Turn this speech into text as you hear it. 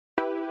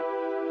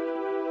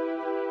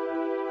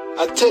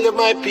I tell you,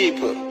 my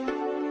people,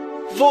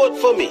 vote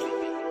for me,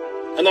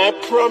 and I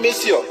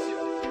promise you,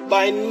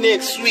 by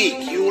next week,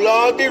 you'll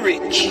all be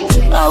rich.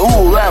 I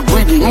will rap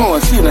with the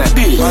most in a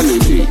day.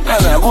 Quality.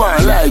 And I go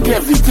and like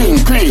everything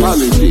crazy.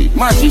 Quality.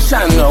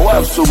 Magician now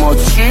have so much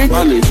shit.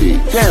 Quality.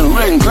 Then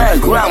rank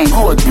like ram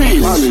goat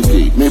piece.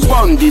 Quality. Me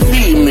bun the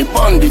fee, me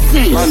bun the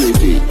face.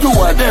 Quality. Two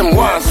of them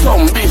want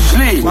some bitch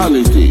leave.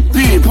 Quality.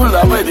 People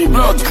are ready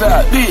blood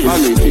clot this.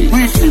 Quality.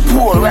 We see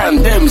poor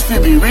and them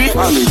still be rich.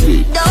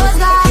 Quality.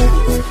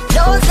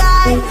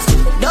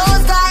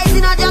 Those guys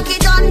in a junkie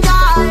done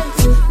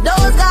dance.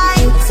 Those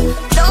guys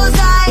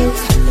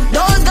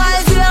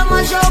we are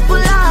much up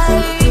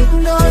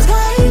alive. Those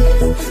guys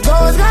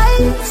will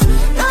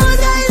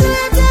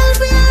tell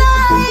me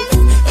lies.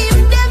 If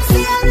them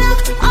say a black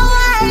or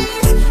white,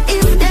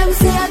 if them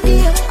say a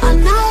day or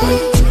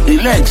night.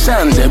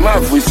 Election, them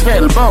have we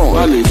spellbound.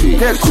 Quality.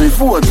 Take we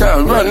vote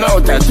and run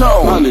out of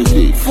town.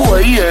 Quality.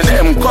 4 years,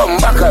 them come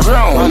back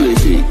around.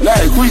 Quality.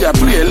 Like we a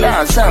play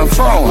last and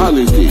found.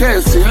 Quality.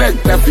 Tell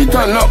select if we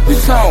turn up the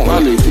sound.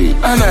 Quality.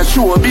 And I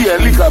sure be a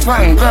lick of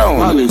fan ground.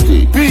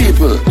 Quality.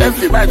 People,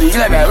 everybody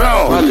gather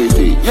round.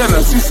 Quality. You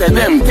know, sister,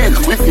 them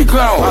take with the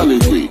clown.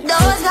 Quality.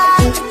 Those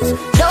guys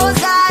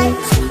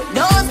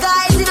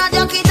in a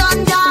junkie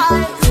done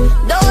dance.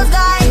 Those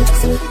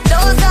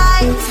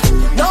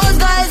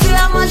guys we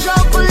are much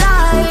up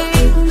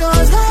alive.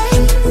 Those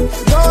guys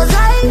will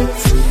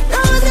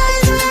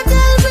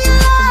tell me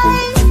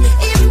lies.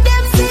 If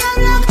them say a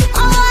black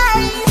or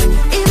white,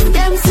 if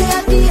them say a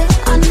day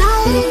or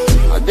night.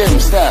 Them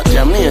start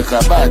Jamaica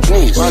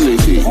badness.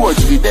 Quality. Vote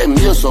for them,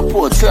 you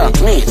support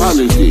slackness.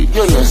 Quality.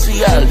 You know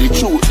see all the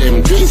truth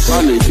them this.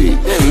 Quality.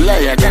 Them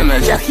liar than a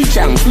Jackie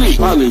Chan flick.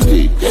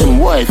 Quality. Them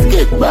wife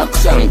get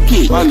backs and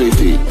kick.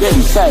 Quality.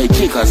 Them side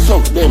chick a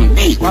suck them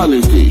dick.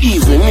 Quality.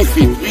 Even if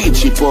it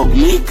reach the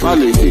public.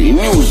 Quality.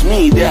 News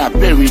media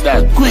bury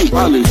that quick.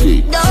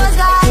 Quality. Those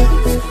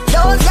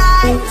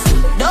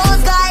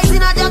guys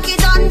in a junkie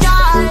done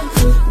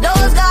dance.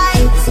 Those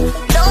guys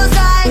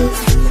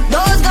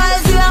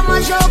we are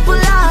much up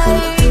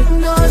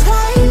alive. Those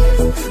guys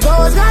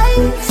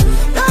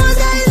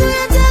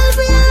will tell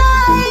me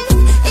lies.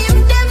 If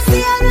them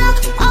say a black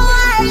or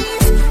white,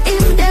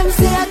 if them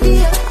say a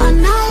day or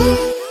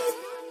night.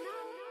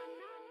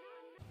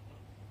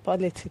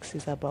 Politics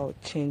is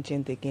about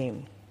changing the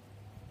game,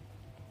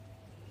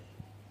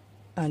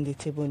 and the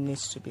table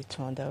needs to be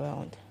turned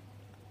around.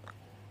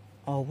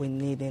 All we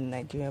need in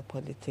Nigeria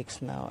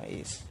politics now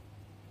is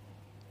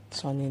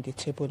turning the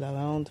table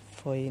around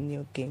for a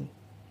new game.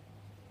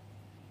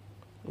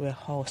 We're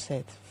all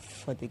set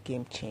for the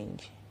game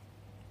change.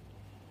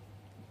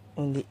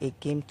 Only a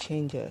game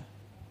changer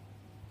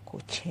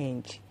could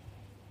change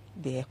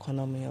the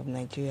economy of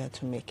Nigeria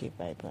to make it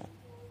vibrant.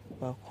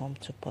 Welcome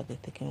to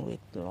Politicking with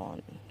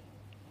Lon.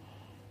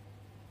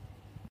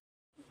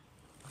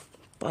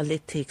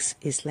 Politics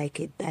is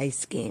like a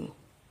dice game.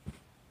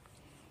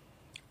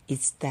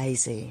 It's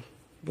dicey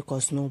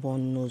because no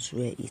one knows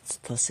where it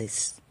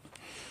tosses.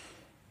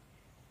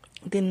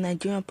 The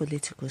Nigerian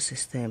political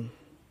system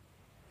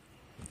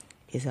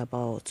is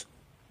about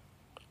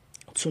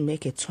to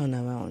make a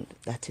turnaround,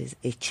 that is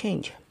a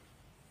change.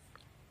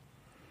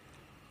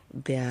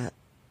 There are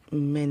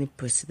many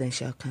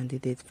presidential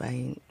candidates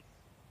vying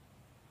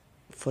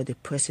for the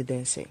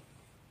presidency.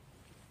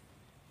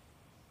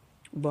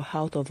 But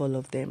out of all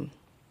of them,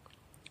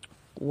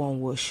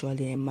 one will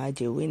surely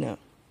emerge a winner.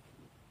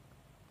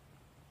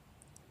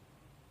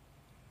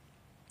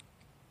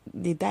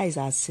 The dice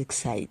are 6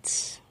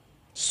 sides.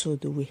 So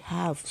do we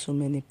have so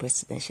many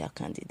presidential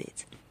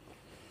candidates?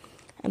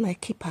 And I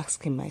keep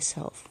asking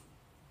myself,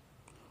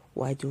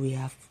 why do we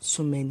have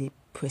so many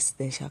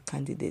presidential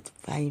candidates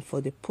vying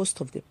for the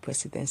post of the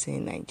presidency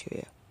in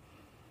Nigeria?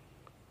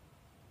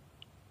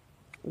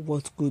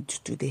 What good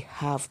do they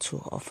have to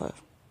offer,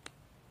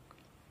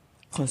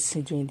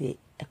 considering the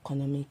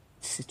economic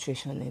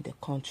situation in the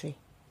country?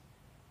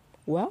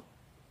 Well,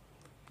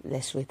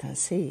 let's wait and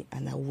see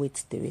and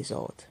await the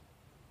result.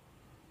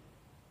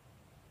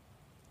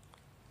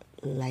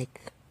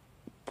 Like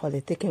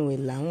politicking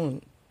with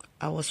Laun,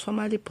 I was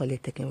formerly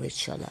politicking with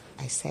Shola.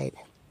 I said,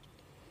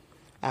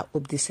 I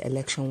hope this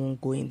election won't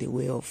go in the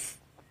way of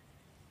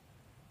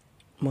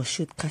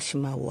Moshood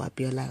Kashimawo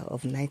Abiola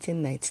of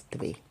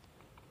 1993.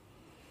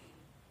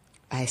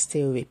 I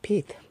still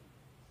repeat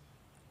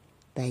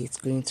that it's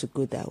going to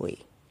go that way.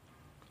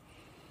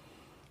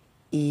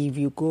 If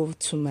you go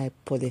to my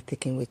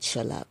politicking with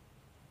Shola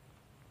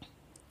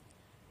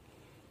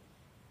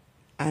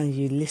and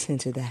you listen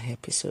to that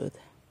episode,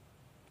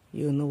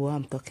 you know what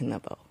I'm talking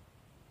about.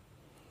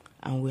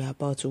 And we're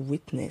about to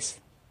witness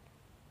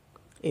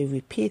a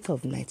repeat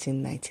of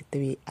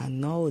 1993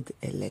 annulled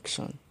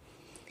election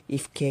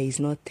if care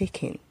is not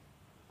taken.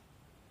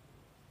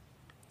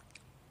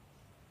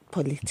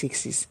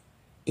 Politics is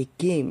a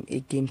game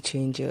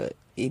changer,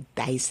 a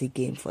dicey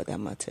game for that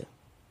matter.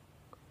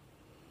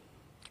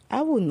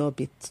 I will not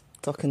be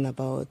talking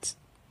about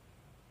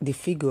the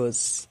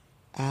figures.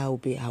 I will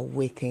be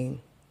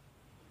awaiting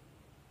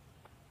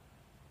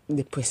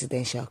the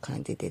presidential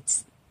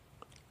candidates,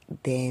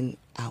 then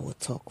I will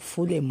talk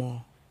fully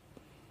more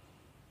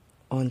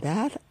on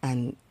that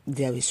and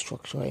their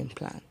restructuring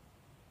plan.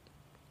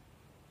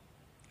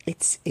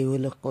 It's a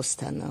roller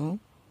coaster now,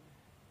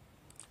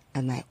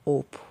 and I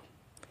hope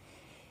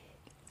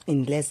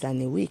in less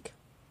than a week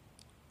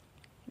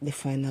the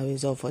final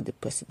result for the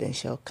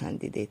presidential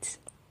candidate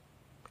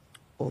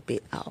will be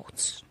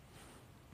out.